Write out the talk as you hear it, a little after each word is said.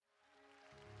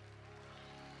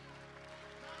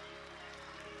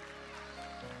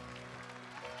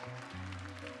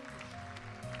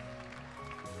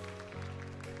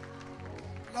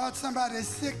Lord, somebody's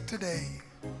sick today,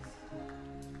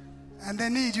 and they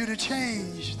need you to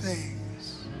change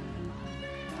things.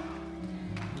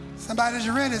 Somebody's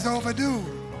rent is overdue.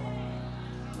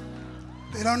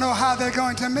 They don't know how they're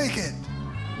going to make it,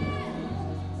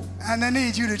 and they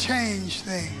need you to change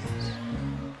things.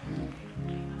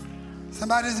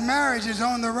 Somebody's marriage is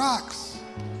on the rocks,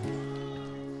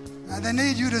 and they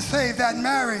need you to save that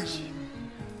marriage,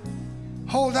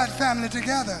 hold that family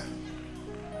together,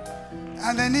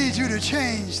 and they need you to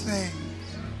change things.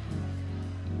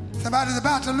 Somebody's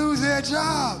about to lose their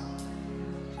job,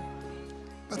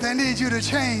 but they need you to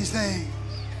change things.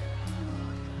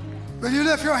 Will you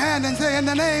lift your hand and say, in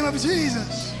the name of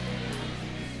Jesus,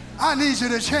 I need you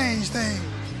to change things.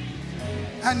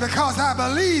 And because I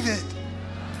believe it,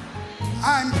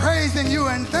 I'm praising you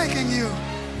and thanking you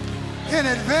in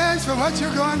advance for what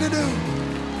you're going to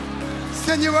do.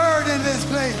 Send your word in this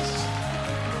place.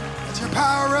 Let your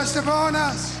power rest upon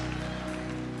us.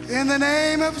 In the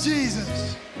name of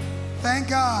Jesus. Thank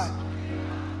God.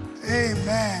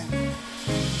 Amen.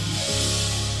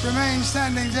 Remain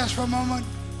standing just for a moment.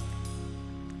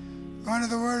 Going to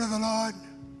the word of the Lord.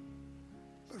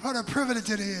 But what a privilege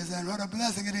it is and what a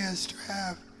blessing it is to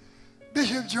have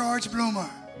Bishop George Bloomer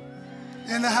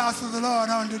in the house of the Lord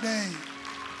on today,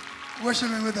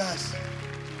 worshiping with us.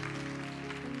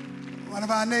 One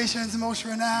of our nation's most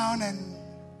renowned and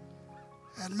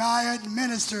admired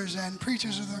ministers and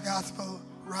preachers of the gospel,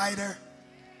 writer,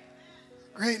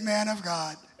 great man of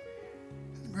God.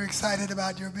 We're excited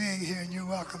about your being here, and you're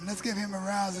welcome. Let's give him a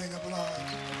rousing applause.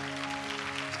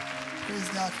 Praise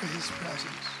God for his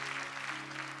presence.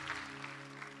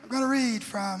 I'm going to read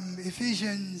from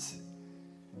Ephesians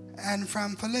and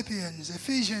from Philippians.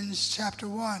 Ephesians chapter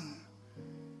 1,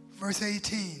 verse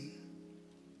 18.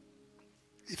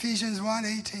 Ephesians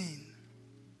 1:18.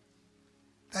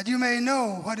 That you may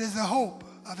know what is the hope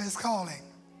of his calling,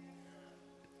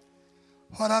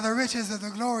 what are the riches of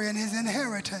the glory in his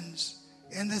inheritance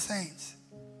in the saints,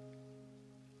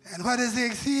 and what is the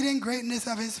exceeding greatness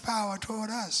of his power toward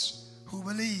us who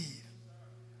believe,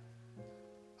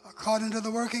 according to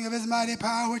the working of his mighty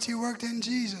power which he worked in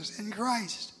Jesus, in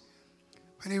Christ,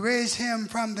 when he raised him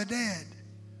from the dead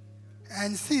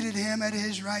and seated him at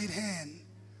his right hand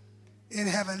in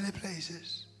heavenly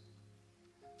places.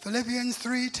 Philippians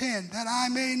 3:10, that I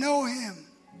may know him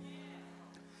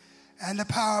and the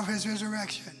power of his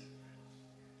resurrection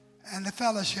and the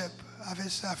fellowship of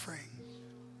his suffering.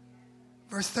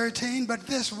 Verse 13, but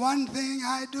this one thing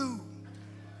I do,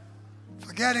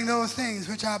 forgetting those things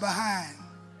which are behind,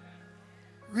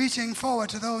 reaching forward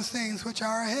to those things which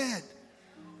are ahead,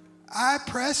 I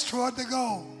press toward the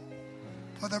goal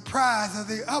for the prize of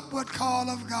the upward call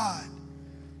of God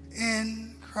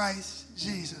in Christ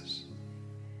Jesus.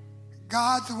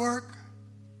 God's work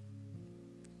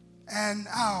and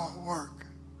our work.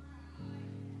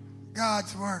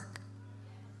 God's work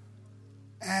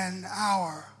and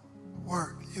our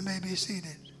work. You may be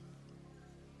seated.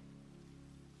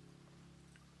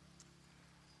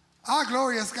 Our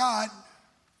glorious God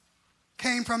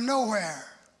came from nowhere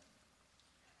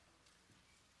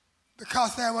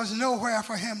because there was nowhere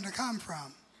for him to come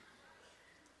from.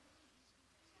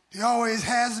 He always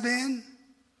has been,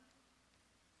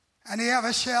 and he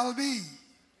ever shall be.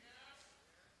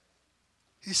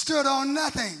 He stood on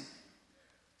nothing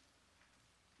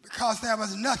because there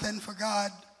was nothing for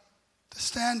God to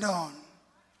stand on.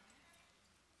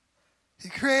 He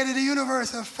created a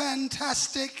universe of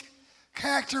fantastic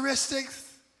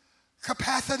characteristics,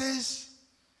 capacities,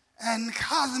 and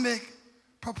cosmic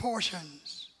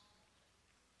proportions.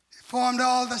 He formed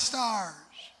all the stars.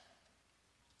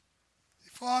 He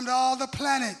formed all the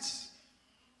planets.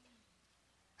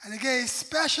 And he gave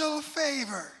special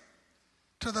favor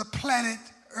to the planet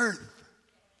Earth.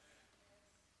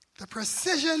 The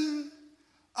precision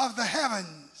of the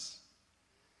heavens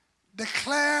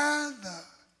declare the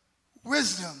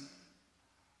wisdom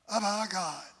of our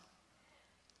God.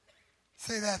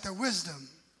 Say that, the wisdom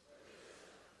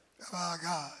of our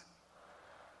God.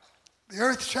 The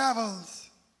earth travels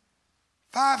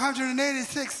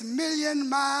 586 million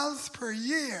miles per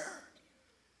year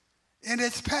in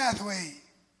its pathway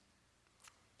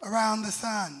around the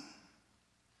sun.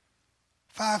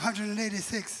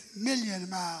 586 million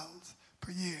miles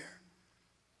per year.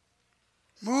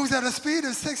 Moves at a speed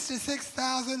of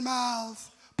 66,000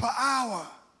 miles per hour.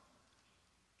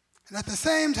 And at the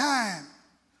same time,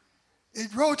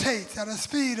 it rotates at a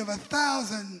speed of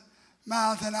 1,000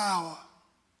 miles an hour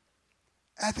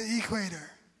at the equator.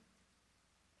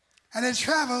 And it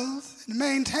travels and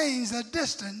maintains a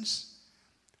distance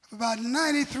of about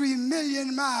 93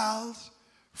 million miles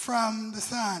from the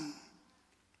sun.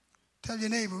 Tell your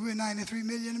neighbor, we're 93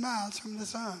 million miles from the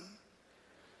sun.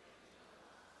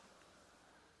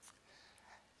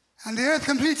 And the earth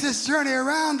completes its journey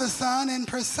around the sun in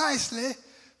precisely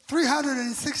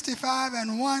 365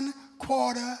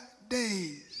 1/4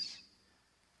 days.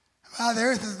 While the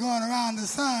earth is going around the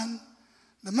sun,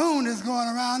 the moon is going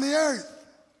around the earth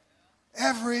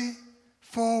every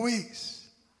 4 weeks.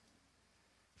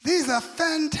 These are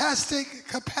fantastic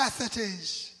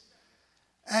capacities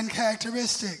and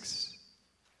characteristics,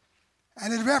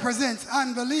 and it represents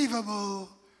unbelievable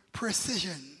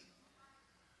precision.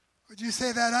 Would you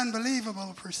say that?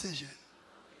 Unbelievable precision.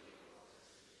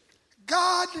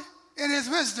 God, in his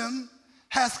wisdom,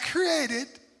 has created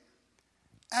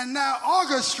and now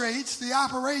orchestrates the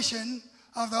operation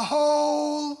of the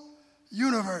whole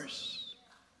universe.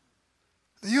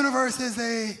 The universe is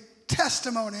a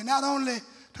testimony not only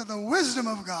to the wisdom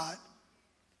of God,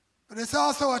 but it's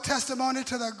also a testimony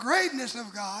to the greatness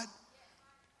of God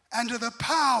and to the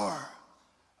power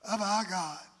of our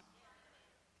God.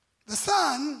 The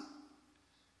sun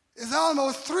is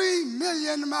almost 3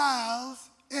 million miles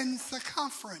in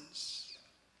circumference.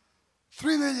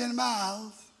 3 million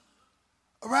miles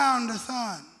around the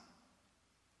sun.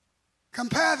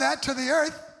 Compare that to the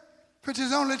earth, which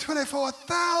is only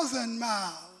 24,000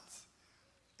 miles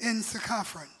in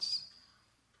circumference.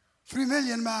 3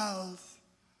 million miles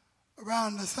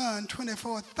around the sun,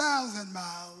 24,000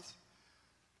 miles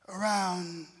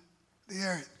around the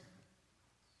earth.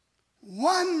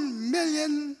 1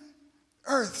 million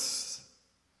earths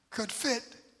could fit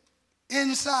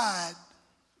inside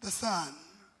the sun.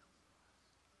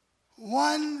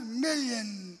 1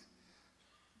 million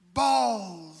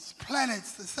balls,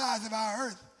 planets the size of our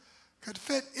earth, could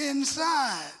fit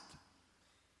inside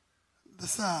the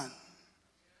sun.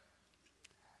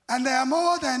 And there are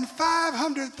more than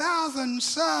 500,000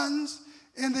 suns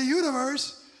in the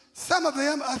universe, some of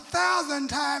them 1,000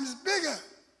 times bigger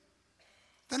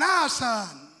than our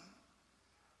sun.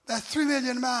 That's 3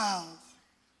 million miles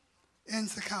in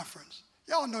circumference.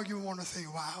 Y'all know you want to say,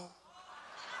 wow.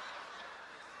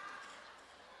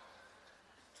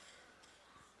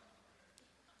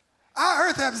 Our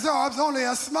earth absorbs only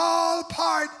a small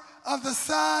part of the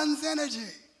sun's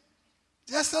energy.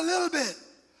 Just a little bit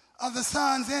of the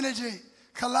sun's energy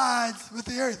collides with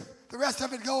the earth. The rest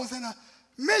of it goes in a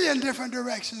million different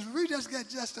directions. We just get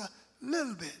just a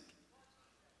little bit.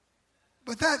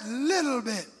 But that little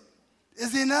bit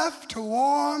is enough to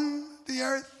warm the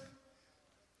earth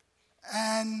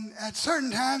and at certain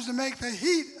times to make the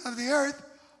heat of the earth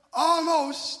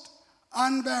almost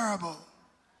unbearable.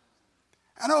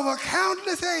 And over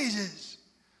countless ages,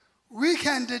 we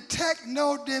can detect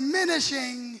no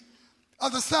diminishing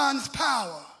of the sun's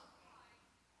power,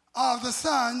 of the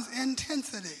sun's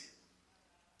intensity.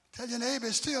 Tell your neighbor,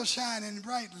 it's still shining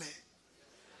brightly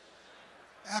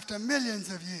after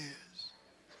millions of years.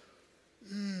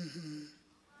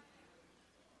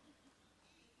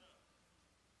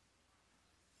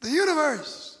 The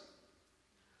universe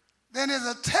then is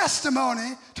a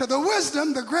testimony to the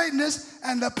wisdom, the greatness,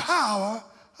 and the power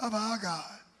of our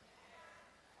God.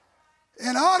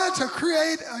 In order to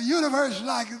create a universe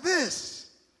like this,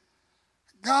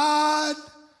 God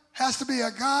has to be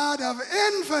a God of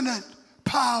infinite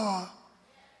power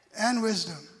and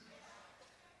wisdom.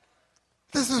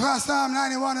 This is why Psalm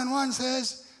 91:1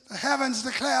 says, the heavens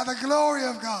declare the glory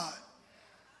of God,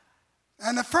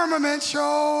 and the firmament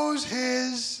shows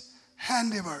his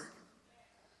handiwork.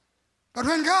 But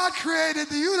when God created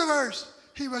the universe,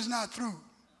 he was not through.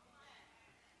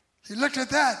 He looked at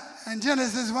that, and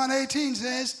Genesis 1:18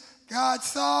 says, God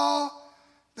saw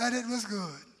that it was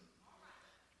good.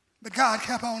 But God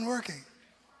kept on working.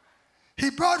 He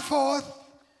brought forth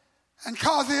and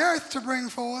caused the earth to bring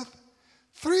forth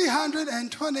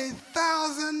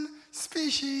 320,000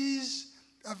 species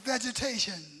of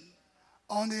vegetation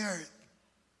on the earth.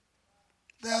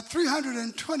 There are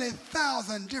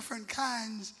 320,000 different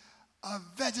kinds of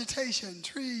vegetation,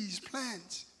 trees,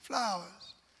 plants,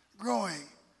 flowers, growing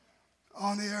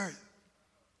on the earth.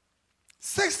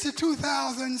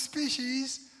 62,000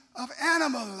 species of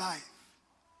animal life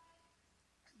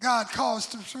God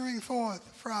caused to spring forth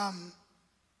from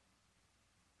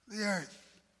the earth.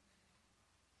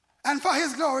 And for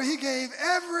his glory, he gave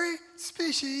every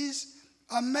species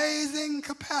amazing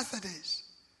capacities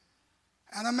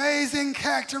and amazing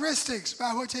characteristics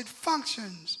by which it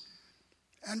functions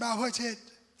and by which it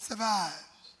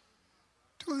survives.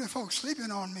 Too many folks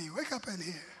sleeping on me. Wake up in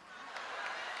here.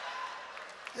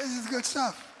 This is good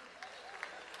stuff.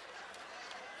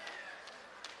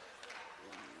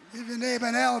 Give your neighbor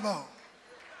an elbow.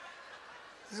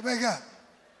 Say, wake up.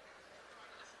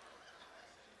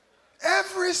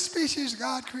 every species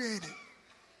God created,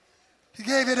 he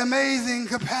gave it amazing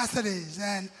capacities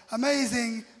and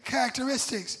amazing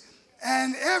characteristics.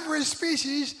 And every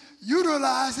species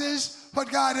utilizes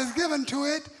what God has given to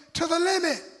it to the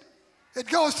limit. It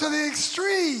goes to the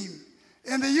extreme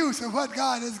in the use of what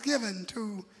God has given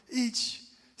to each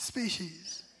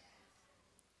species.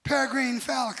 Peregrine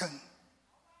falcon.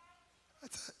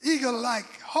 It's an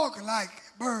eagle-like, hawk-like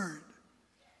bird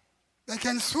that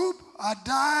can swoop or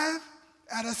dive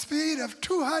at a speed of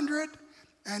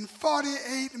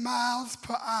 248 miles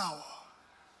per hour.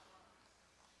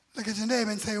 Look at your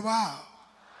neighbor and say, wow.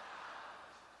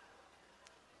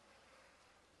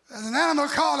 There's an animal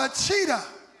called a cheetah.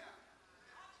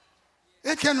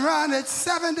 It can run at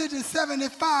 70 to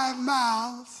 75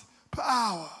 miles per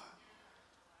hour.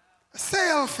 A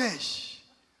sailfish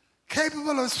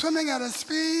capable of swimming at a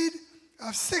speed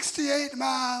of 68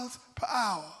 miles per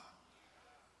hour.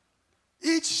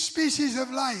 Each species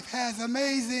of life has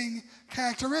amazing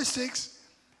characteristics,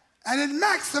 and it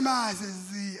maximizes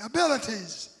the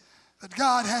abilities that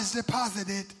God has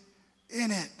deposited in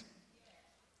it.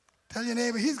 Tell your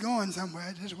neighbor he's going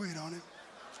somewhere. Just wait on him.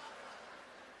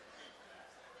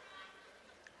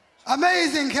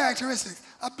 Amazing characteristics.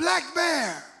 A black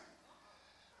bear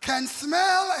can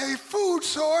smell a food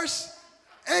source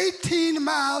 18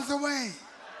 miles away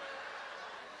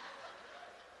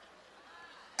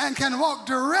and can walk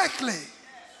directly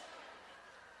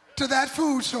to that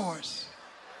food source.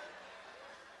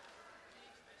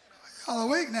 Y'all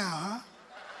awake now,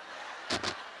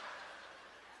 huh?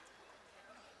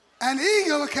 An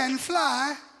eagle can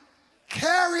fly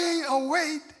carrying a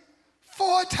weight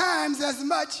 4 times as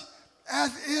much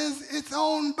as is its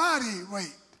own body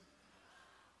weight.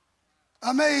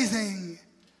 Amazing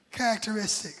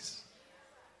characteristics.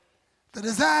 The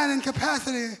design and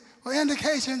capacity were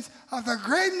indications of the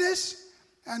greatness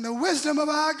and the wisdom of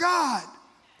our God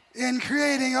in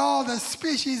creating all the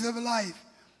species of life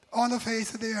on the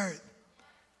face of the earth.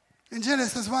 In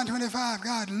Genesis 1:25,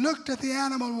 God looked at the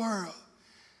animal world,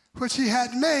 which he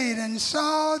had made, and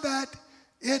saw that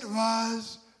it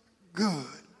was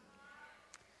good.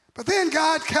 But then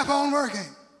God kept on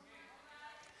working.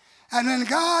 And when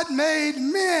God made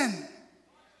men,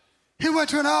 he went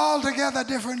to an altogether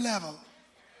different level.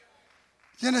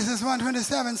 Genesis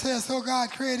 1:27 says, so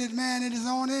God created man in his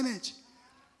own image.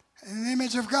 In the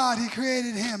image of God, he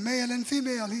created him. Male and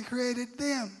female, he created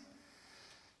them.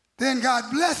 Then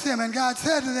God blessed them, and God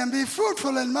said to them, be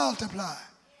fruitful and multiply.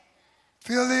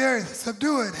 Fill the earth,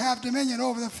 subdue it, have dominion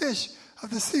over the fish of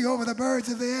the sea, over the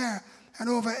birds of the air, and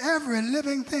over every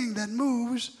living thing that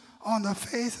moves on the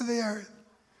face of the earth.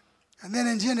 And then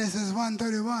in Genesis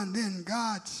 1:31, then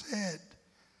God said,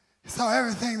 he saw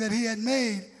everything that he had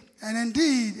made, and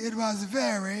indeed it was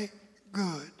very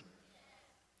good.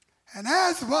 And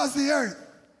as was the earth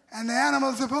and the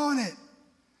animals upon it,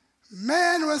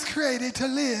 man was created to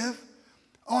live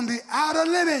on the outer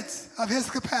limits of his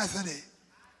capacity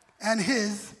and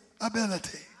his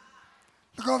ability.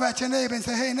 Look over at your neighbor and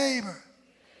say, hey neighbor,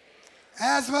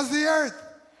 as was the earth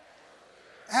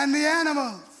and the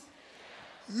animals,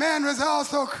 man was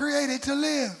also created to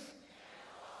live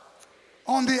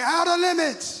on the outer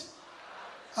limits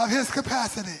of his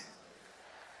capacity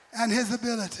and his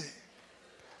ability.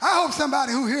 I hope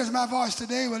somebody who hears my voice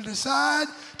today will decide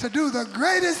to do the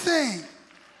greatest thing,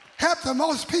 help the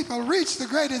most people reach the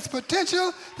greatest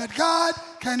potential that God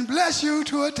can bless you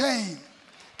to attain.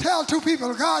 Tell 2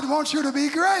 people, God wants you to be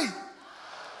great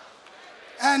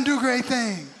and do great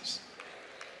things.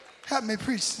 Help me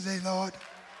preach today, Lord.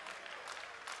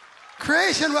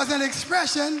 Creation was an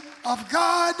expression of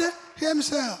God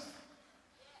himself.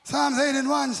 Psalms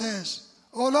 8:1 says,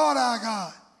 O Lord our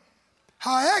God,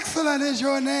 how excellent is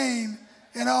your name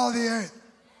in all the earth,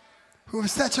 who have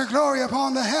set your glory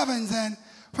upon the heavens. And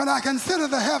when I consider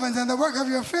the heavens and the work of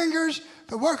your fingers,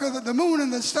 the work of the moon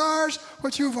and the stars,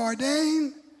 which you've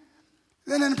ordained.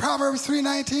 Then in Proverbs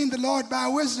 3:19, the Lord by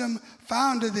wisdom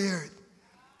founded the earth.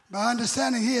 By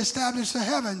understanding he established the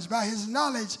heavens. By his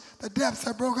knowledge the depths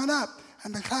are broken up,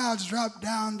 and the clouds drop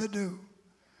down the dew.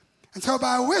 And so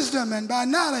by wisdom and by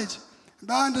knowledge, and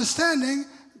by understanding,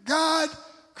 God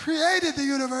created the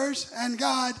universe and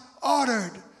God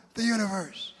ordered the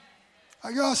universe.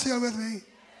 Are you all still with me?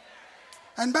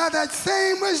 And by that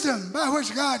same wisdom by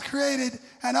which God created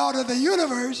and ordered the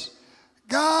universe,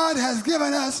 God has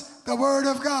given us the Word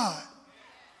of God,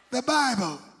 the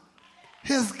Bible,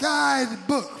 his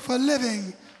guidebook for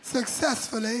living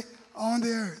successfully on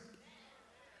the earth.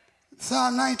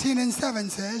 Psalm 19:7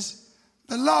 says,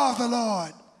 the law of the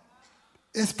Lord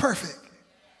is perfect,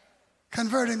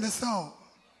 converting the soul.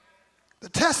 The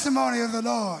testimony of the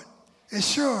Lord is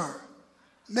sure,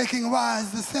 making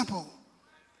wise the simple.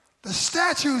 The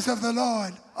statutes of the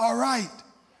Lord are right,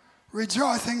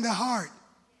 rejoicing the heart.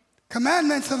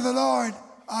 Commandments of the Lord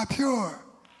are pure,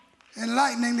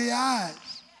 enlightening the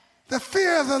eyes. The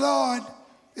fear of the Lord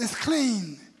is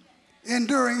clean,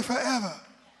 enduring forever.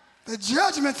 The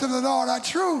judgments of the Lord are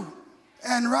true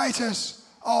and righteous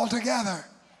altogether.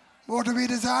 More to be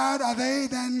desired are they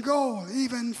than gold,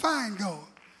 even fine gold,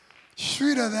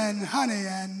 sweeter than honey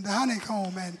and the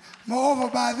honeycomb, and moreover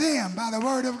by them, by the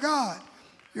word of God,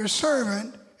 your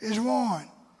servant is warned.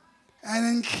 And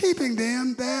in keeping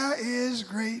them there is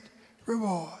great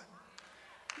reward.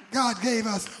 God gave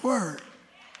us the word.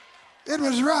 It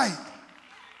was right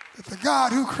that the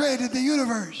God who created the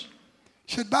universe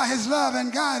should by his love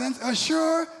and guidance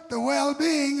assure the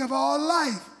well-being of all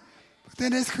life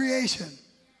within his creation.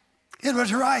 It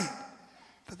was right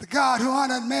that the God who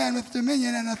honored man with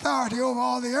dominion and authority over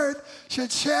all the earth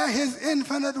should share his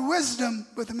infinite wisdom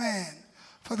with man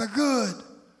for the good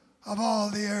of all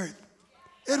the earth.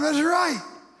 It was right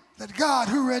that God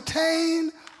who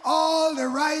retained all the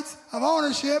rights of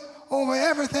ownership over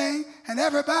everything and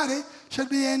everybody should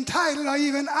be entitled or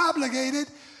even obligated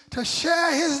to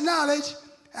share his knowledge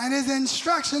and his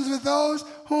instructions with those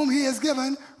whom he has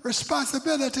given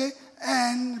responsibility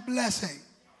and blessing.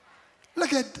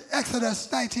 Look at Exodus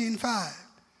 19:5.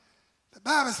 The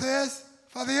Bible says,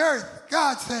 for the earth,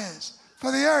 God says,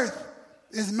 for the earth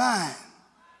is mine.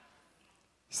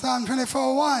 Psalm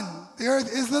 24:1, the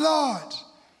earth is the Lord's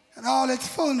and all its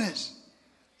fullness,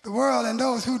 the world and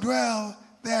those who dwell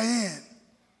therein.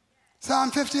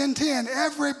 Psalm 50:10,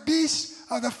 every beast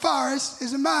of the forest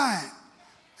is mine,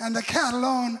 and the cattle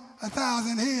on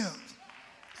 1,000 hills.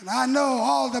 And I know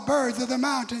all the birds of the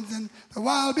mountains and the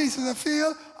wild beasts of the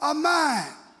field are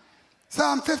mine.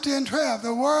 Psalm 50:12,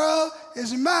 the world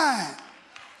is mine,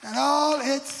 and all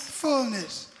its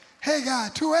fullness. Haggai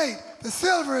 2:8, the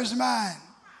silver is mine,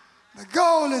 the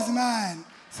gold is mine,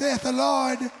 saith the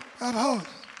Lord of hosts.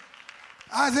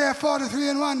 Isaiah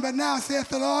 43:1, but now saith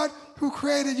the Lord, who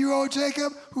created you, O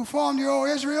Jacob, who formed you, O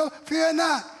Israel, fear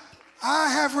not, I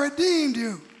have redeemed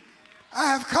you. I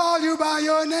have called you by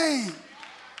your name.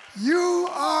 You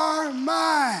are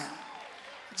mine.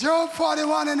 Job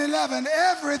 41:11,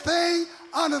 everything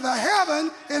under the heaven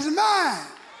is mine.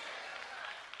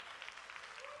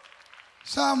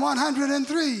 Psalm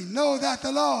 103, know that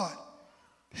the Lord,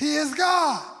 he is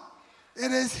God.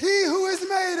 It is he who has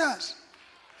made us,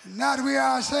 not we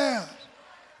ourselves.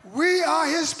 We are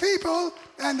his people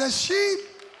and the sheep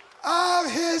of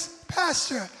his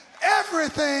pasture.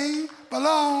 Everything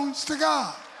belongs to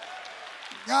God.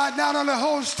 God not only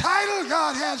holds title,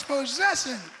 God has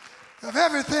possession of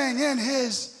everything in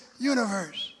his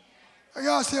universe. Are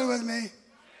y'all still with me?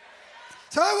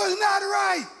 So it was not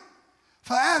right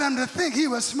for Adam to think he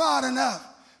was smart enough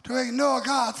to ignore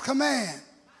God's command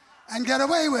and get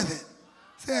away with it.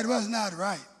 Say it was not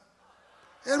right.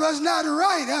 It was not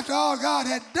right, after all God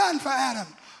had done for Adam,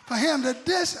 for him to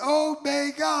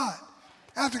disobey God.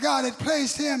 After God had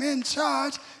placed him in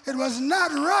charge, it was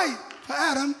not right for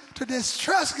Adam to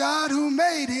distrust God who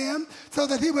made him so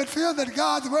that he would feel that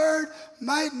God's word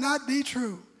might not be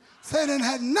true. Satan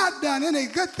had not done any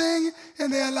good thing in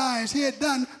their lives. He had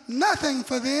done nothing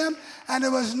for them, and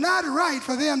it was not right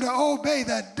for them to obey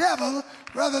the devil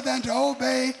rather than to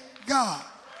obey God.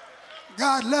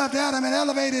 God loved Adam and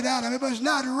elevated Adam. It was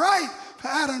not right for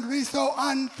Adam to be so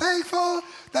unthankful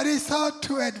that he sought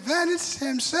to advance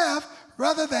himself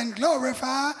rather than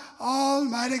glorify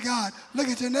Almighty God. Look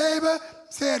at your neighbor,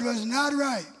 say it was not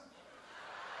right.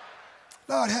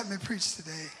 Lord, help me preach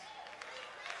today.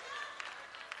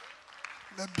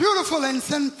 The beautiful and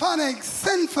symphonic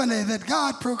symphony that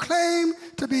God proclaimed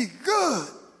to be good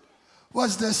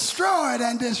was destroyed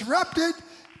and disrupted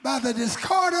by the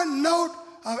discordant note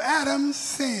of Adam's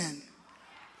sin.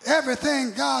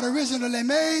 Everything God originally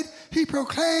made, he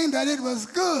proclaimed that it was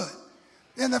good.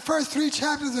 In the first 3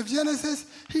 chapters of Genesis,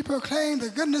 he proclaimed the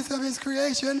goodness of his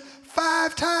creation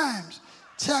 5 times.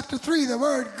 Chapter 3, the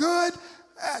word good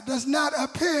does not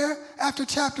appear. After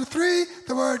chapter 3,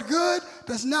 the word good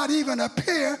does not even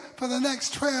appear for the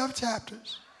next 12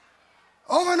 chapters.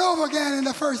 Over and over again in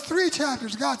the first 3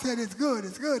 chapters, God said it's good,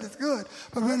 it's good, it's good.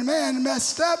 But when man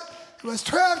messed up, it was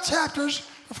 12 chapters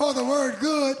before the word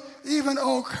good even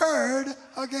occurred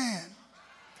again.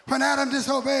 When Adam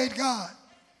disobeyed God,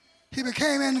 he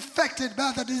became infected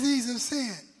by the disease of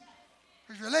sin.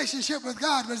 His relationship with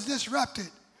God was disrupted.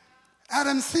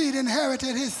 Adam's seed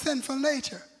inherited his sinful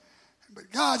nature.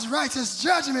 But God's righteous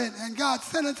judgment and God's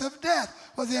sentence of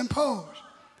death was imposed.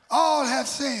 All have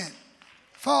sinned,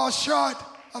 fall short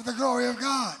of the glory of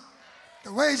God.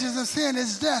 The wages of sin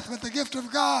is death, but the gift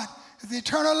of God is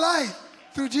eternal life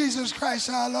through Jesus Christ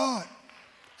our Lord.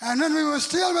 And when we were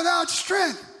still without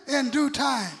strength, in due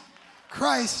time,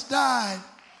 Christ died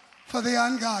for the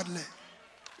ungodly.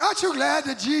 Aren't you glad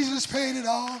that Jesus paid it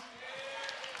all?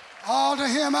 All to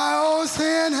him our old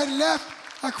sin had left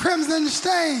a crimson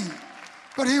stain,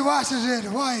 but he washes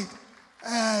it white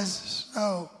as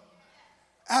snow.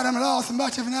 Adam lost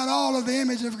much, if not all, of the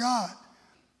image of God.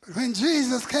 But when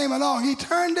Jesus came along, he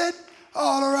turned it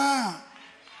all around.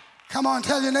 Come on,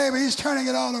 tell your neighbor, he's turning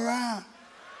it all around.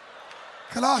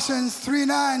 Colossians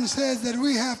 3:9 says that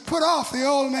we have put off the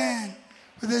old man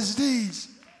with his deeds,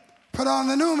 put on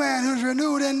the new man who's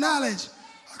renewed in knowledge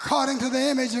according to the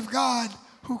image of God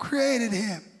who created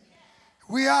him.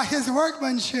 We are his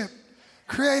workmanship,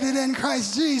 created in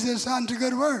Christ Jesus unto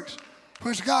good works,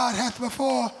 which God hath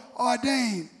before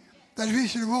ordained that we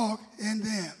should walk in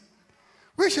them.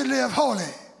 We should live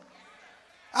holy.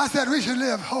 I said we should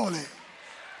live holy.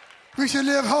 We should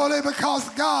live holy because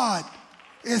God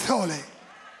is holy.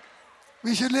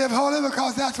 We should live holy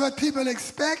because that's what people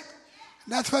expect,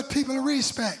 and that's what people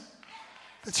respect.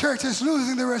 The church is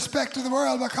losing the respect of the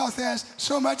world because there's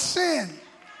so much sin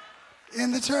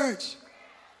in the church.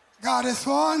 God has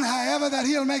sworn, however, that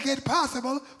he'll make it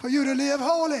possible for you to live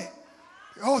holy.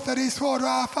 The oath that he swore to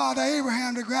our father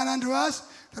Abraham to grant unto us,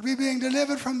 that we being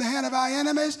delivered from the hand of our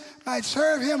enemies might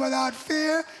serve him without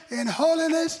fear in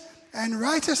holiness and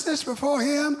righteousness before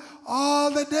him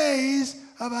all the days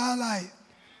of our life.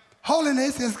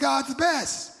 Holiness is God's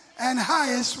best and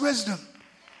highest wisdom.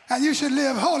 And you should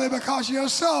live holy because your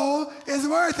soul is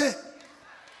worth it.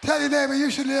 Tell your neighbor you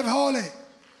should live holy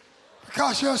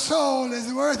because your soul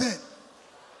is worth it.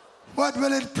 What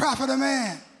will it profit a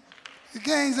man? He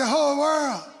gains the whole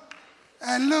world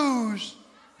and lose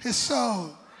his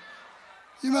soul.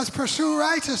 You must pursue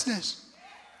righteousness,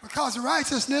 because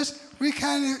righteousness, we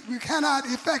cannot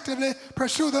effectively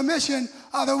pursue the mission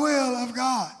of the will of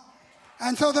God.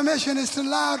 And so the mission is to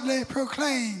loudly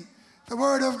proclaim the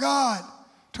word of God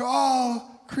to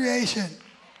all creation.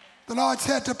 The Lord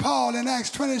said to Paul in Acts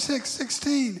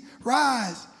 26:16,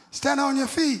 "Rise, stand on your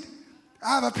feet.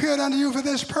 I have appeared unto you for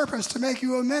this purpose, to make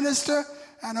you a minister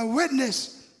and a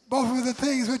witness, both of the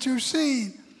things which you've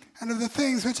seen and of the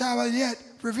things which I will yet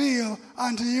reveal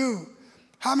unto you."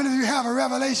 How many of you have a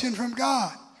revelation from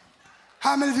God?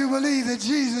 How many of you believe that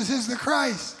Jesus is the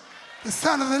Christ, the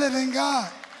Son of the living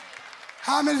God?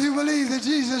 How many of you believe that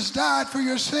Jesus died for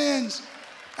your sins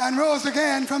and rose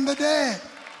again from the dead?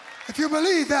 If you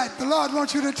believe that, the Lord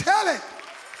wants you to tell it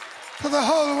to the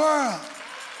whole world.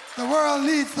 The world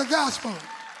needs the gospel.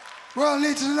 The world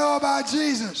needs to know about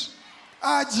Jesus.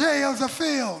 Our jails are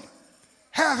filled.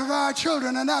 Half of our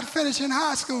children are not finishing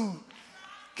high school.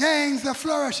 Gangs are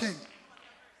flourishing.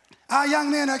 Our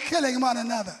young men are killing one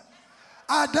another.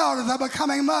 Our daughters are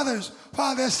becoming mothers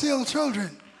while they're still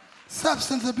children.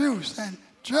 Substance abuse and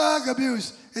drug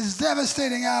abuse is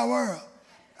devastating our world.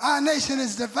 Our nation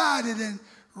is divided and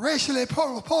racially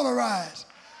polarized.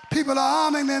 People are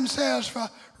arming themselves for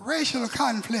racial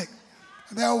conflict.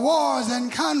 There are wars and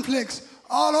conflicts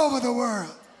all over the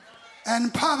world,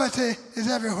 and poverty is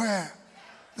everywhere.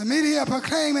 The media are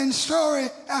proclaiming story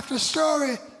after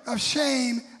story of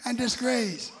shame and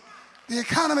disgrace. The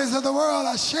economies of the world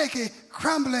are shaky,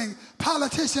 crumbling.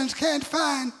 Politicians can't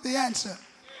find the answer.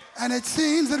 And it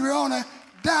seems that we're on a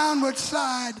downward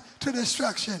slide to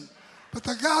destruction. But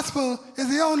the gospel is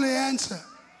the only answer.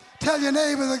 Tell your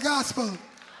neighbor the gospel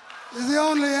is the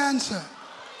only answer.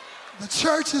 The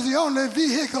church is the only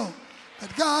vehicle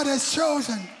that God has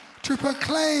chosen to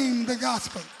proclaim the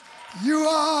gospel. You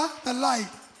are the light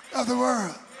of the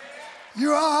world.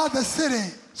 You are the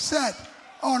city set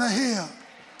on a hill.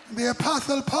 The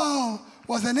Apostle Paul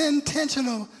was an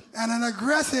intentional and an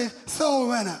aggressive soul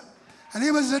winner. And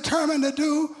he was determined to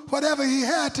do whatever he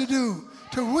had to do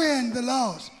to win the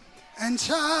lost. And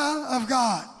child of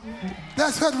God,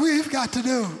 that's what we've got to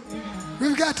do.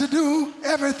 We've got to do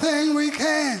everything we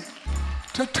can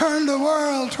to turn the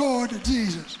world toward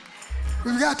Jesus.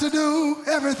 We've got to do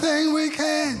everything we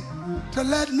can to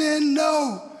let men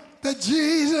know that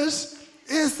Jesus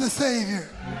is the Savior,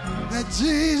 that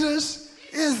Jesus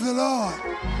is the Lord.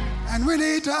 And we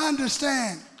need to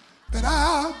understand that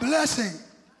our blessing,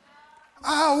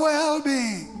 our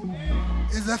well-being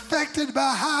is affected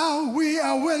by how we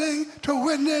are willing to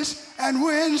witness and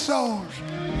win souls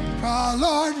for our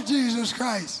Lord Jesus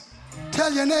Christ.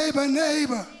 Tell your neighbor,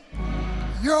 neighbor,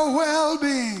 your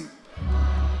well-being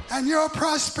and your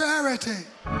prosperity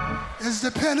is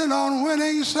dependent on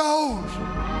winning souls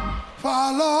for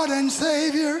our Lord and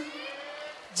Savior,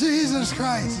 Jesus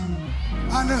Christ.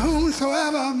 Unto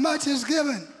whomsoever much is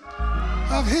given,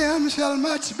 of him shall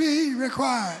much be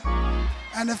required.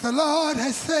 And if the Lord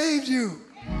has saved you,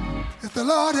 if the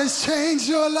Lord has changed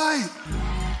your life,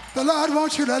 the Lord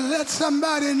wants you to let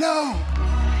somebody know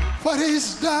what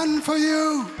he's done for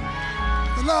you.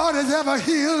 The Lord has ever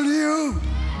healed you.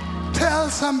 Tell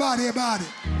somebody about it.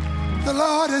 The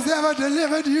Lord has ever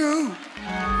delivered you.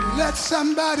 Let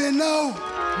somebody know.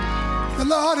 The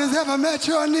Lord has ever met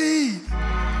your need.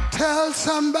 Tell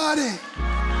somebody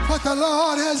what the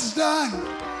Lord has done.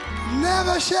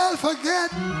 Never shall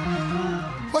forget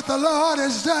what the Lord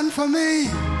has done for me.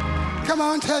 Come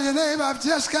on, tell your neighbor, I've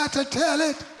just got to tell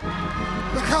it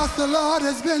because the Lord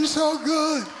has been so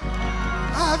good.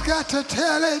 I've got to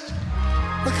tell it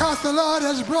because the Lord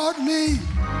has brought me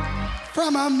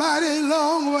from a mighty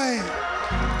long way.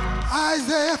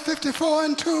 Isaiah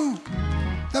 54:2,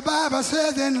 the Bible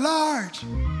says, enlarge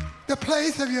the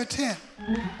place of your tent.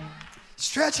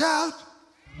 Stretch out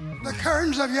the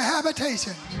curtains of your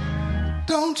habitation.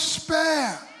 Don't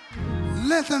spare.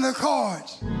 Lengthen the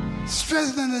cords.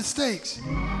 Strengthen the stakes.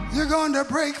 You're going to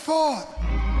break forth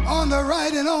on the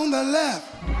right and on the left.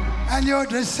 And your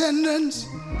descendants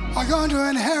are going to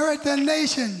inherit the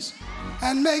nations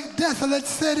and make desolate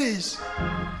cities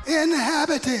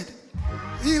inhabited,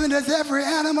 even as every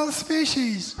animal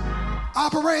species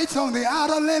operates on the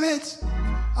outer limits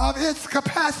of its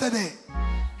capacity.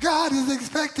 God is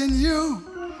expecting you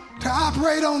to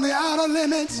operate on the outer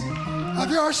limits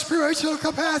of your spiritual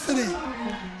capacity.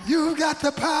 You've got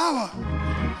the power.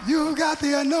 You've got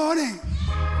the anointing.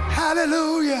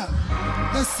 Hallelujah.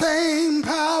 The same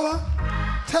power.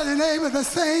 Tell your neighbor, the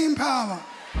same power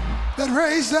that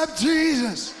raised up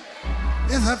Jesus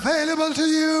is available to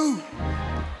you.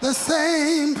 The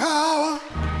same power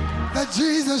that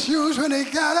Jesus used when he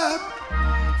got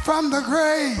up from the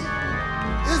grave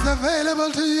is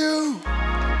available to you.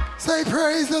 Say,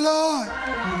 praise the Lord.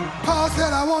 Paul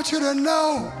said, I want you to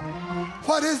know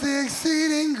what is the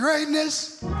exceeding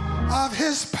greatness of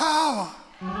his power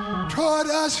toward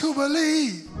us who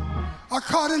believe,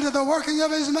 according to the working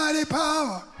of his mighty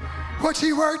power, which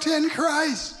he worked in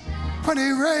Christ when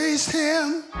he raised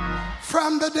him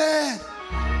from the dead.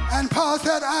 And Paul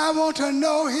said, I want to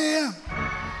know him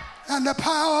and the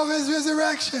power of his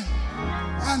resurrection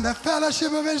and the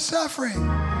fellowship of his suffering.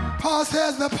 Paul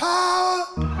says the power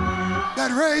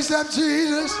that raised up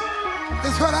Jesus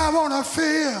is what I want to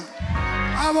feel.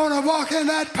 I want to walk in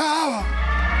that power.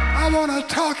 I want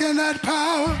to talk in that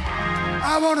power.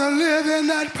 I want to live in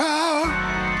that power.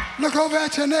 Look over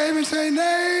at your neighbor and say,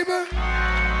 neighbor,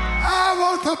 I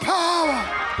want the power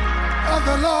of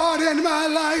the Lord in my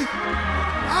life.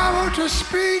 I want to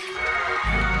speak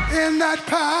in that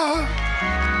power.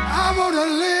 I want to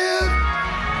live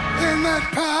in that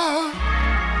power.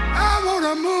 I want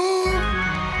to move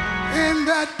in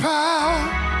that power.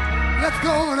 Let's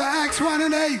go over to Acts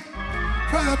 1:8.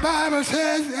 For the Bible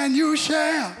says, and you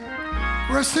shall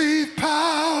receive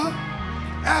power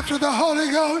after the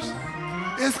Holy Ghost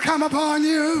is come upon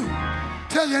you.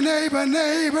 Tell your neighbor,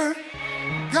 neighbor,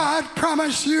 God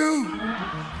promised you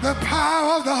the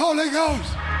power of the Holy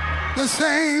Ghost, the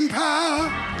same power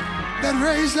that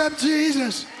raised up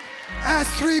Jesus.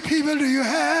 Ask 3 people, do you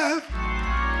have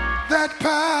that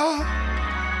power?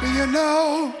 Do you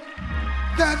know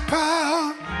that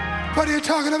power? What are you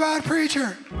talking about,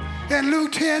 preacher? In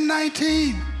Luke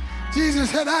 10:19, Jesus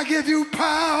said, I give you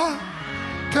power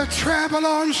to trample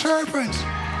on serpents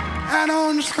and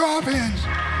on scorpions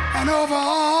and over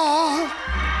all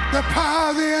the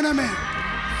power of the enemy.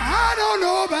 I don't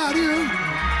know about you,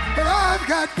 but I've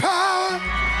got power.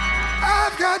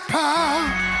 I've got power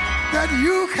that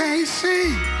you can't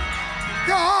see.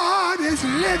 God is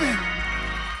living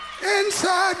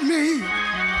inside me.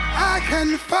 I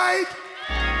can fight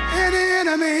any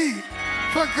enemy,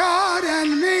 for God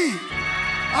and me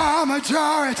are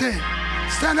majority.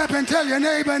 Stand up and tell your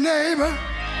neighbor, neighbor,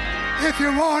 if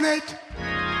you want it,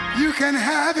 you can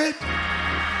have it.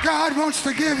 God wants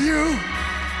to give you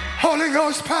Holy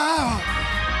Ghost power.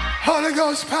 Holy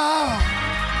Ghost power.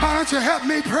 Why don't you help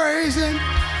me praise him?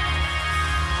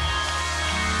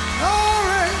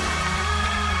 Glory,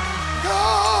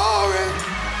 glory,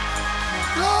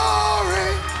 glory.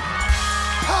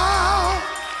 Power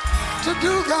to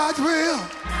do God's will.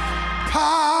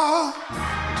 Power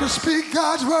to speak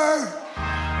God's word.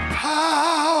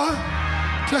 Power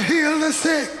to heal the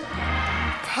sick.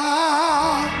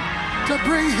 Power to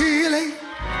bring healing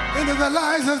into the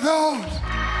lives of those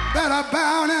that are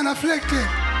bound and afflicted.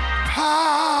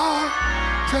 Power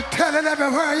to tell it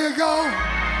everywhere you go.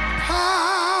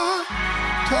 Power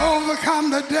to overcome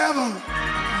the devil.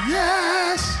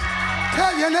 Yes,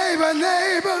 Tell your neighbor,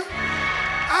 neighbor,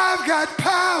 I've got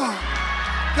power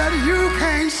that you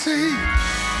can't see.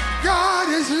 God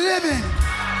is living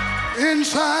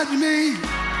inside me.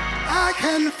 I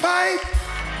can fight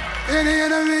any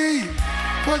enemy,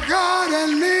 for God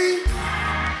and me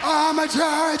are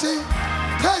majority.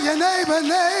 Tell your neighbor,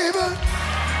 neighbor,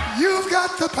 you've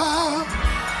got the power.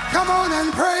 Come on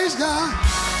and praise God.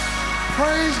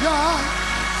 Praise God.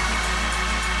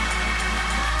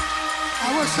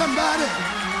 I wish somebody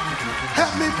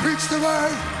help me preach the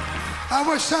word. I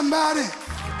wish somebody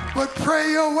would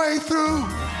pray your way through.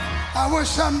 I wish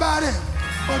somebody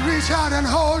would reach out and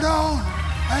hold on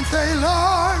and say,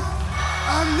 Lord,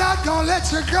 I'm not going to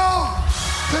let you go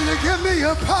till you give me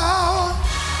your power.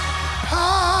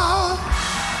 Power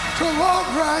to walk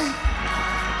right.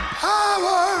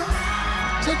 Power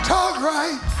to talk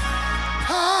right.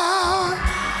 Power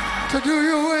to do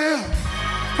your will.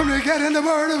 When we get in the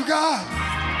Word of God,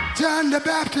 John the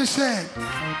Baptist said,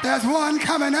 there's one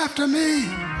coming after me.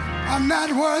 I'm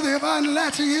not worthy of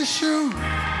unlatching his shoe.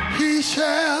 He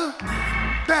shall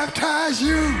baptize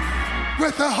you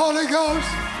with the Holy Ghost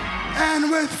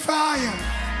and with fire.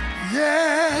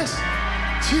 Yes,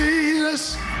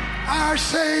 Jesus, our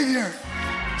Savior.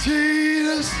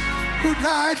 Jesus, who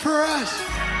died for us.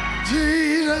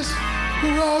 Jesus,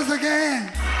 who rose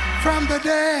again from the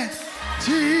dead.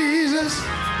 Jesus,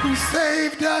 who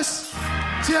saved us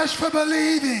just for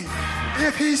believing.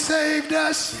 If he saved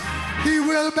us, he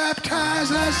will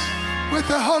baptize us with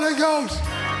the Holy Ghost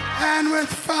and with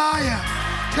fire.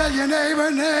 Tell your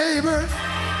neighbor, neighbor,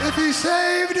 if he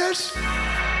saved us,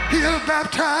 he'll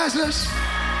baptize us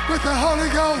with the Holy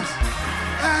Ghost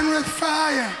and with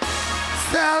fire.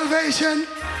 Salvation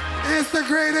is the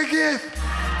greater gift.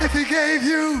 If he gave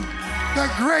you the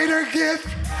greater gift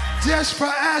just for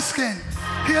asking,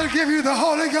 he'll give you the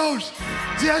Holy Ghost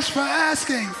just for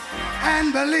asking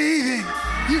and believing.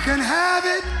 You can have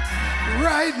it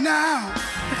right now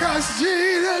because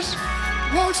Jesus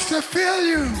wants to fill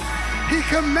you. He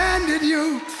commanded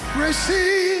you,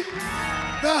 receive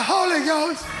the Holy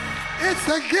Ghost. It's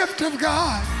the gift of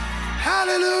God.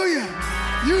 Hallelujah.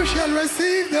 You shall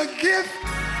receive the gift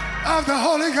of the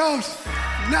Holy Ghost.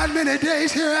 Not many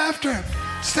days hereafter,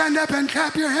 stand up and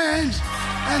clap your hands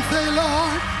and say,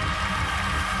 Lord,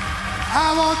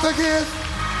 I want the gift.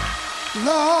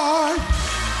 Lord,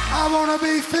 I want to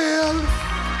be filled.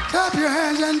 Clap your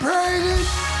hands and praise Him.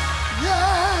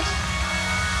 Yes.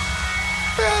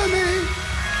 Fill me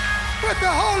with the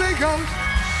Holy Ghost.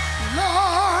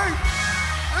 Lord,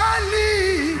 I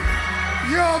need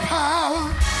your power.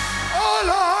 Oh,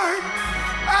 Lord,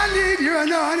 I need your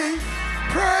anointing.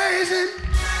 Praise Him.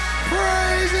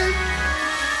 Praise Him.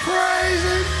 Praise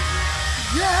Him.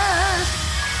 Yes.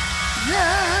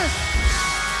 Yes.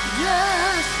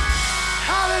 Yes.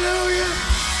 Hallelujah.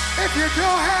 If you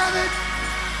don't have it,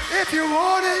 if you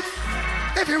want it,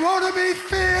 if you want to be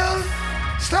filled,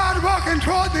 start walking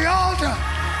toward the altar.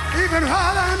 Even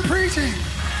while I'm preaching,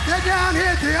 get down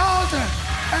here at the altar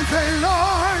and say,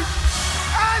 Lord,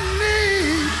 I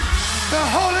need the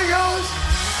Holy Ghost.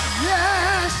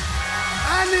 Yes,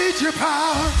 I need your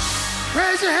power.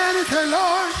 Raise your hand and say,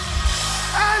 Lord,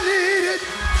 I need it.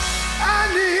 I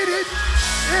need it.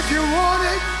 If you want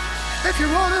it, if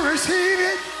you want to receive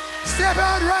it, step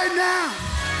out right now.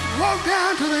 Walk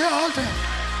down to the altar.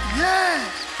 Yes.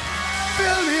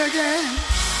 Fill me again.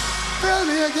 Fill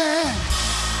me again.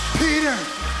 Peter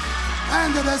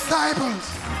and the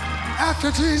disciples,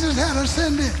 after Jesus had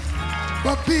ascended,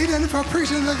 were beaten for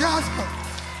preaching the gospel.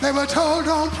 They were told,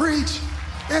 don't preach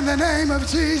in the name of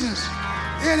Jesus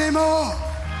anymore.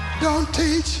 Don't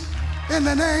teach in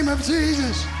the name of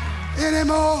Jesus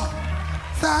anymore.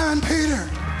 Simon Peter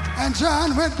and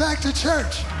John went back to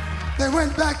church. They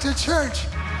went back to church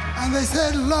and they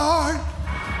said, Lord,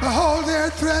 behold their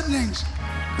threatenings.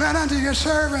 Grant unto your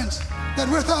servants that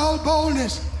with all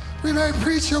boldness we may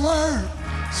preach your word.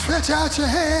 Stretch out your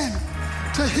hand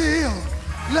to heal.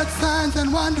 Let signs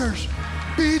and wonders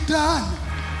be done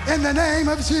in the name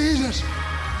of Jesus.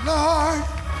 Lord,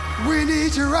 we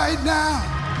need you right now.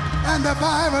 And the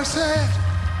Bible says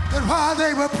that while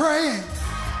they were praying,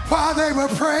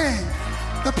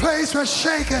 the place was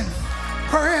shaken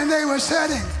wherein they were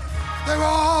sitting. They were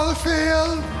all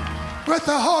filled with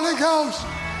the Holy Ghost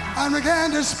and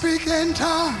began to speak in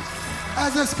tongues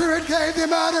as the Spirit gave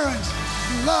them utterance.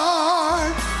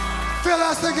 Lord, fill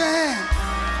us again.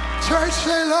 Church,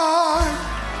 say, Lord,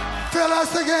 fill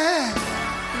us again.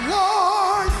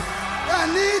 Lord, I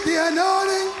need the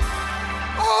anointing.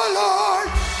 Oh, Lord,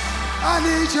 I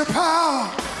need your power.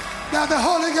 Now the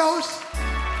Holy Ghost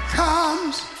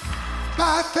comes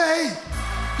by faith.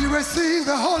 You receive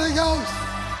the Holy Ghost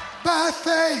by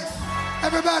faith.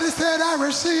 Everybody said, I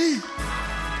receive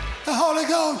the Holy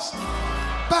Ghost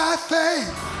by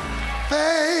faith.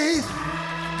 Faith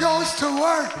goes to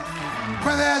work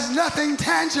where there's nothing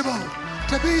tangible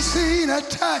to be seen or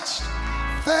touched.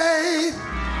 Faith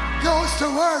goes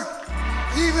to work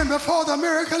even before the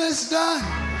miracle is done.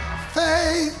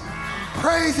 Faith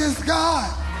praises God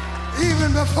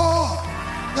even before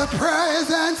the prayer is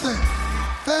answered.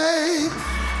 Faith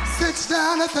sits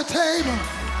down at the table,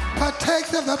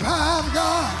 partakes of the power of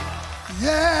God.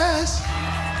 Yes,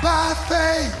 by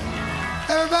faith.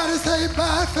 Everybody say,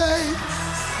 by faith.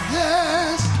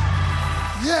 Yes,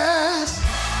 yes,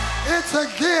 it's a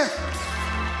gift.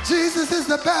 Jesus is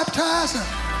the baptizer.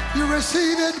 You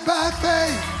receive it by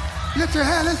faith. Lift your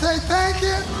hand and say, thank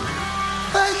you.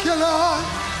 Thank you, Lord.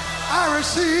 I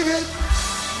receive it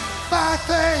by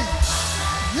faith.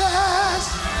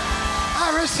 Yes,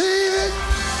 I receive it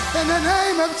in the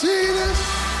name of Jesus.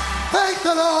 Thank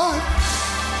the Lord.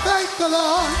 Thank the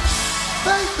Lord.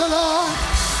 Thank the Lord.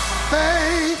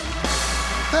 Faith,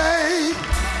 faith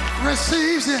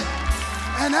receives it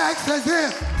and acts as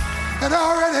if it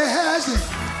already has it.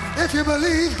 If you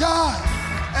believe God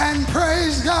and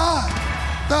praise God,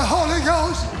 the Holy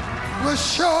Ghost will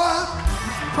show up.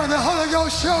 When the Holy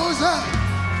Ghost shows up,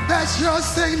 that's your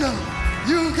signal.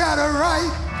 You've got a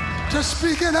right to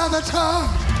speak in other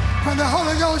tongues. When the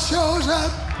Holy Ghost shows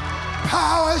up,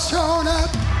 power is shown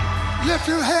up. Lift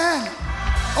your hand,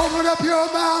 open up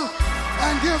your mouth,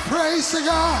 and give praise to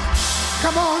God.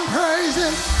 Come on, praise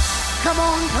Him. Come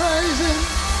on, praise Him.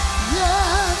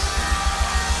 Yes.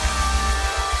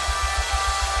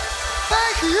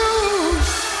 Thank you.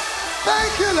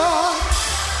 Thank you, Lord.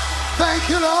 Thank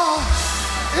you, Lord.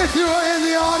 If you are in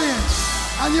the audience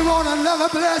and you want another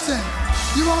blessing,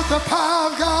 you want the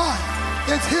power of God,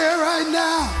 it's here right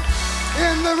now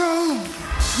in the room.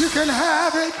 You can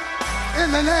have it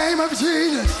in the name of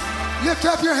Jesus. Lift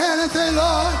up your hand and say,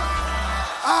 Lord,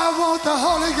 I want the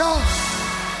Holy Ghost.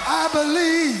 I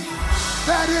believe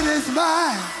that it is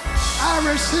mine. I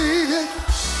receive it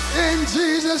in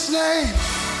Jesus' name.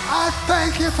 I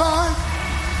thank you for it.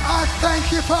 I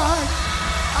thank you for it.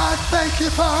 I thank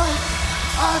you for it.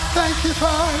 I thank you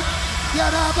for it.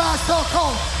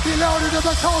 Yarabasoko, Elode de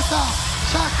Bacosa,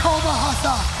 Chakoba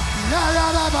Hasa,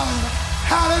 Yarababa.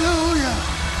 Hallelujah.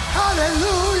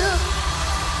 Hallelujah.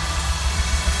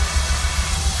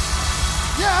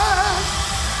 Yes.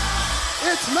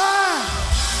 It's mine.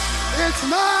 It's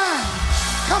mine.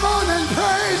 Come on and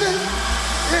praise it.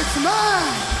 It's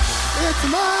mine. It's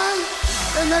mine.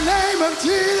 In the name of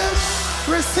Jesus,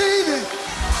 receive it.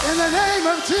 In the name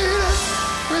of Jesus,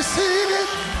 receive it.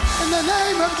 In the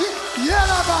name of Jesus.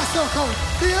 Yarabasoko,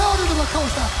 Elode de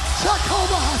Bacosa,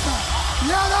 Chakoba Hasa,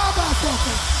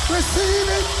 Yarabasoko. Receive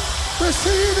it.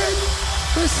 Receive it.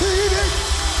 Receive it.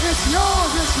 It's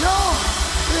yours. It's yours.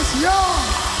 It's yours.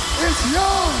 It's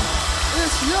yours.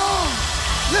 It's yours.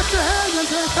 Lift your hands and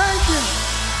say, thank you.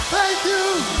 Thank you.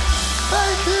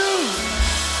 Thank you.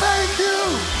 Thank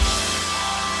you.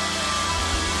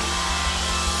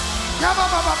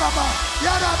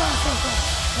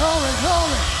 Glory,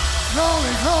 glory,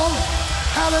 glory, glory.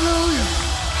 Hallelujah.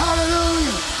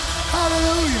 Hallelujah.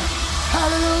 Hallelujah.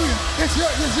 Hallelujah. It's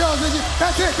yours. It's yours. It's yours.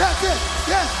 That's it. That's it.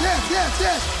 Yes, yes, yes,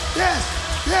 yes, yes,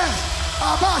 yes.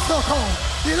 Abasoko.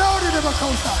 Elode de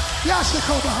Bacosa.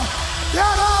 Yashikoba.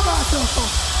 Yarabasoko.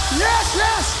 Yes,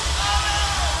 yes.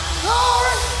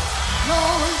 Glory.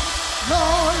 Glory.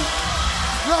 Glory.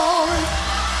 Glory.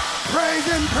 Praise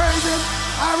Him. Praise Him.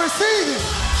 I receive it.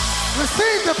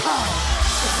 Receive the power.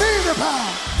 Receive the power.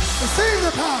 Receive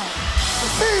the power.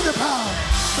 Receive the power.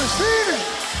 Receive it.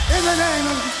 In the name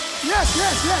of Jesus. Yes,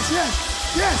 yes, yes, yes.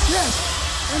 Yes, yes.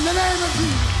 In the name of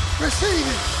Jesus. Receive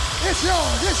it. It's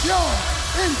yours. It's yours.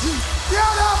 In Jesus.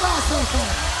 Yarabasoko.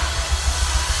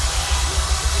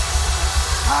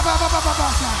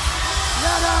 Ababababasa.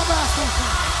 Yarabasoko.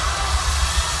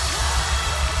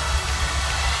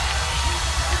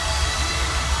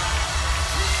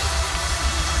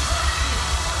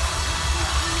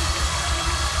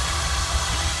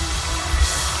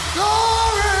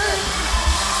 Glory.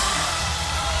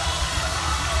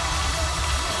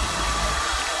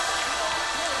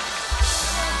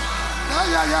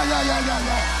 Yeah.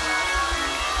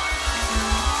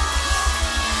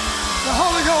 The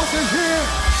Holy Ghost is here.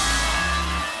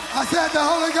 I said the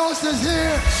Holy Ghost is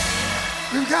here.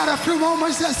 We've got a few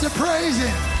moments just to praise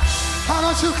Him. Why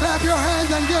don't you clap your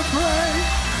hands and give praise?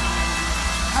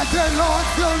 I said, Lord,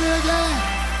 fill me again.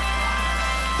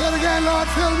 Say it again, Lord,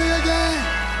 fill me again.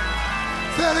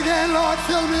 Say it again, Lord,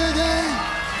 fill me again.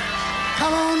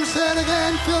 Come on, say it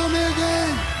again, fill me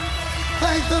again.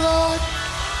 Thank the Lord.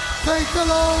 Thank the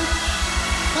Lord.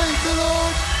 Thank the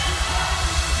Lord.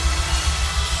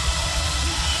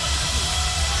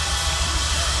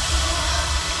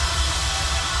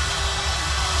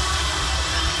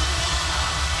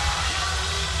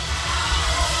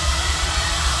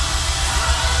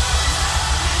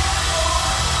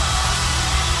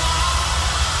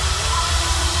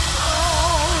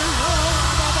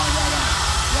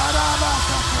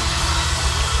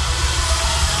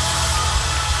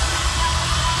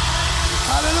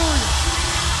 Hallelujah.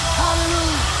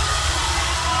 Hallelujah.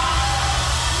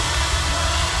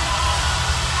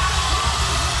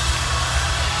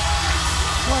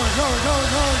 Glory, glory, glory,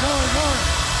 glory, glory, glory.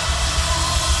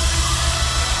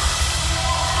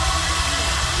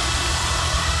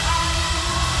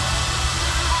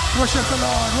 Worship the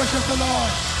Lord, worship the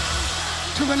Lord.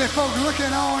 Too many folks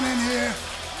looking on in here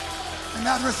and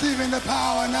not receiving the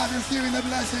power, not receiving the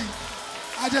blessing.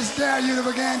 I just dare you to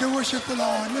begin to worship the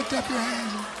Lord. Lift up your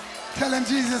hands and tell him,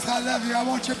 Jesus, I love you. I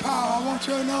want your power. I want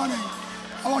your anointing.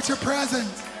 I want your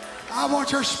presence. I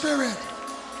want your spirit.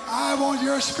 I want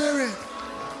your spirit.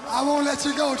 I won't let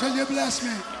you go till you bless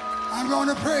me. I'm going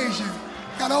to praise you.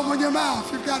 You've got to open your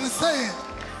mouth. You've got to say it.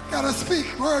 You've got to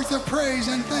speak words of praise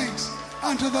and thanks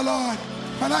unto the Lord.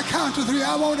 When I count to 3,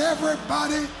 I want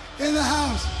everybody in the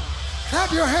house.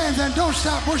 Clap your hands and don't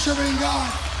stop worshiping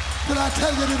God till I tell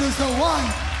you to do so. 1,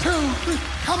 2, 3.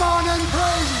 Come on and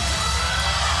praise him.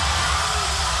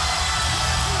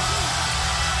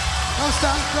 Don't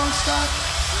stop, don't stop.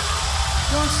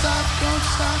 Don't stop, don't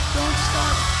stop, don't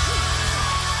stop.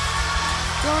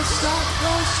 Don't stop,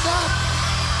 don't stop.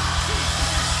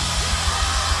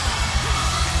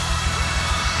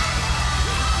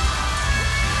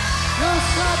 Don't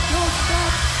stop, don't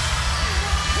stop.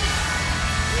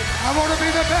 I want to be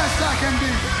the best I can be.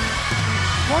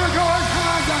 I want to go as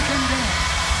high as I can go.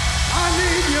 I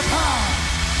need your power.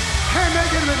 Can't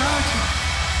make it without you.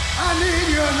 I need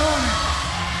your anointing.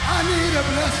 I need a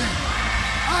blessing.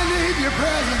 I need your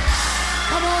presence.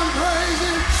 Come on, praise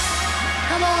him.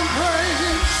 Come on, praise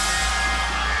him.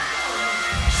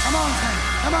 Come on, sing.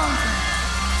 Come on, sing.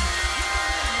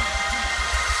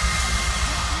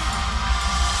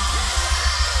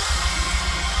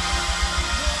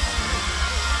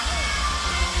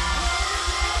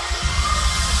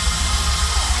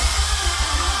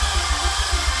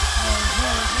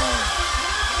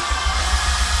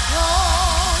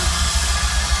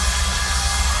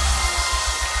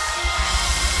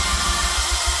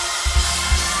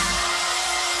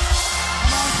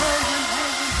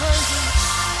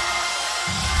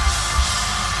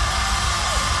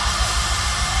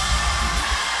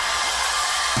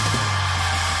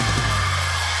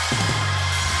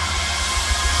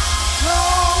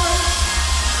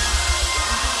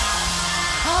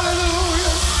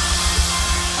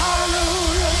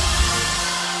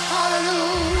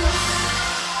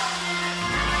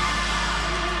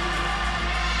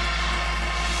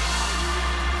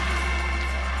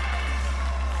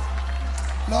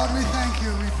 Lord, we thank you,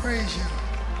 we praise you,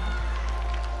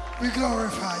 we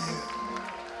glorify you.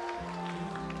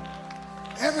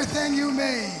 Everything you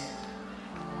made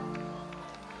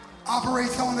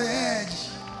operates on the edge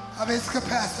of its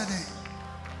capacity.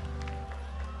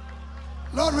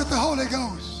 Lord, with the Holy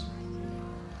Ghost,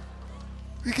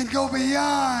 we can go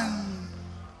beyond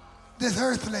this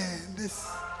earthly, this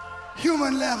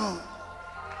human level.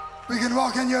 We can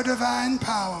walk in your divine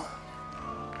power.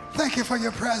 Thank you for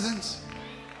your presence.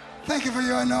 Thank you for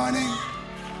your anointing.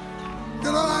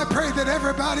 Lord, I pray that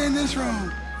everybody in this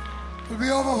room will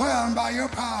be overwhelmed by your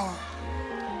power,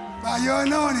 by your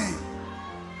anointing,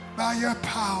 by your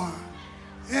power.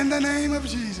 In the name of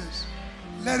Jesus,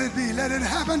 let it be. Let it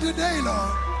happen today,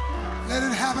 Lord. Let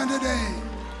it happen today.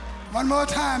 One more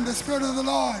time, the Spirit of the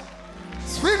Lord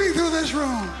sweeping through this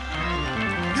room.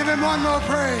 Give him one more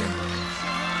praise.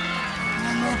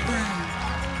 One more praise.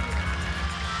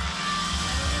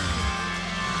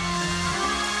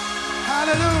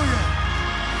 Hallelujah.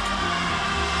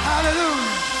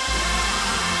 Hallelujah.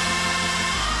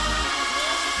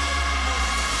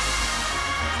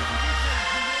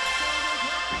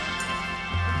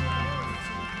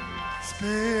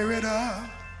 Spirit of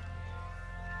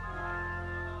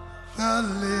the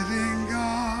living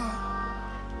God,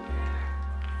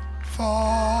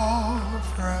 fall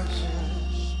fresh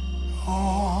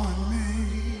on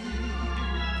me.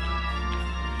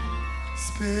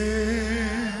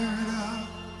 Spirit of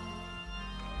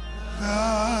the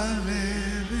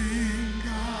living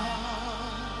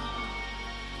God,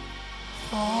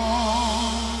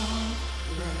 fall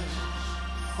fresh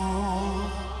on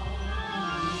me.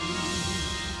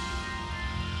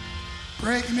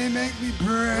 Break me, make me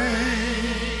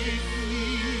break.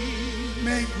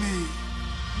 Make me.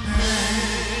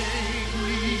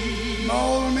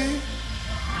 Mold me.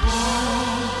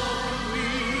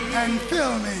 And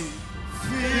fill me.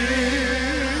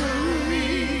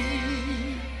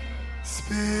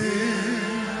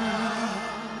 Spirit of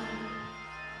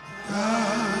the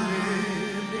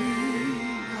living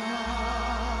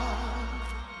God,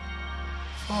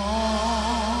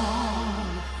 fall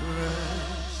fresh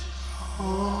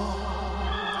on.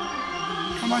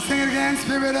 Come on, sing it again.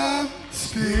 Spirit of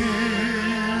the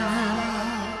living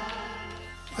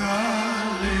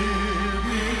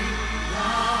God,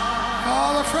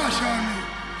 fall afresh on me.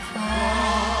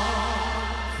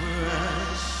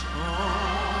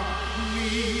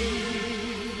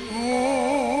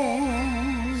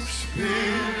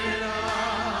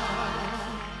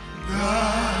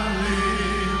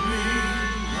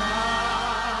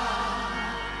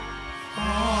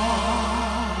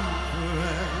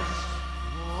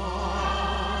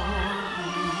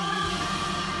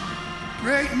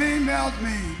 Break me, melt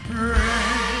me, break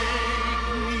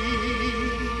me,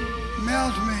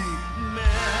 melt me,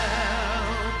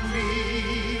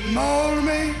 mold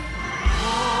me,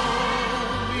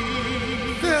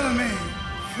 fill me,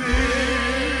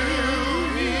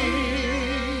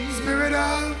 Spirit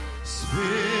of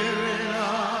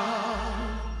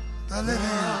the living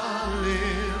God.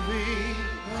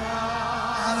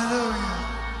 Hallelujah.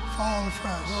 Fall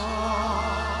fresh.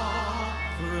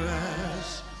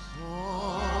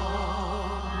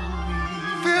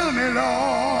 Fill me,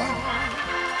 Lord.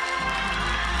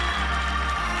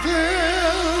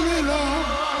 Fill me, Lord.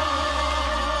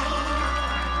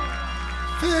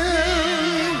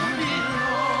 Fill me,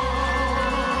 Lord.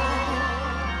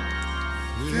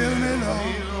 Fill me,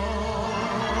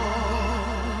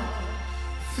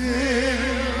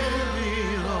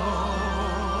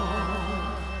 Lord.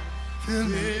 Fill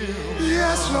me.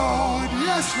 Yes, Lord.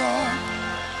 Yes, Lord.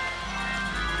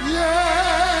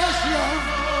 Yes, Lord.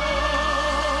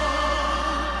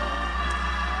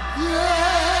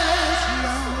 Yes,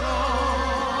 Lord.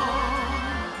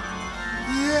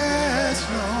 Yes,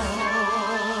 Lord.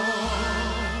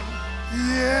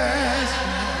 Yes,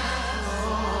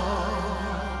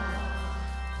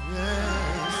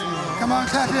 Lord. Come on,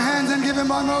 clap your hands and give him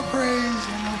one more praise.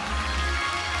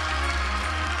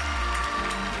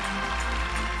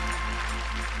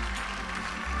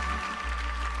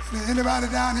 Did anybody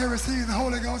down here receive the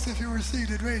Holy Ghost? If you received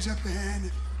it, raise up your hand.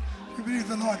 If you believe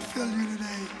the Lord filled you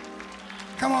today,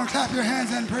 come on, clap your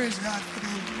hands and praise God for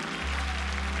them.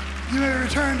 You may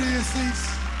return to your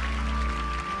seats.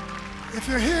 If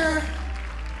you're here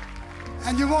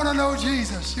and you want to know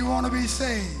Jesus, you want to be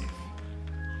saved,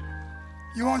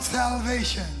 you want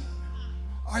salvation,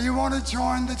 or you want to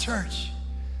join the church,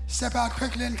 step out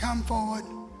quickly and come forward.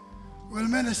 We'll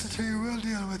minister to you. We'll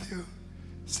deal with you.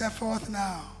 Step forth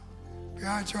now. Be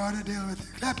our joy to deal with you.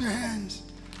 Clap your hands.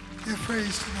 Give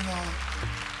praise to the Lord.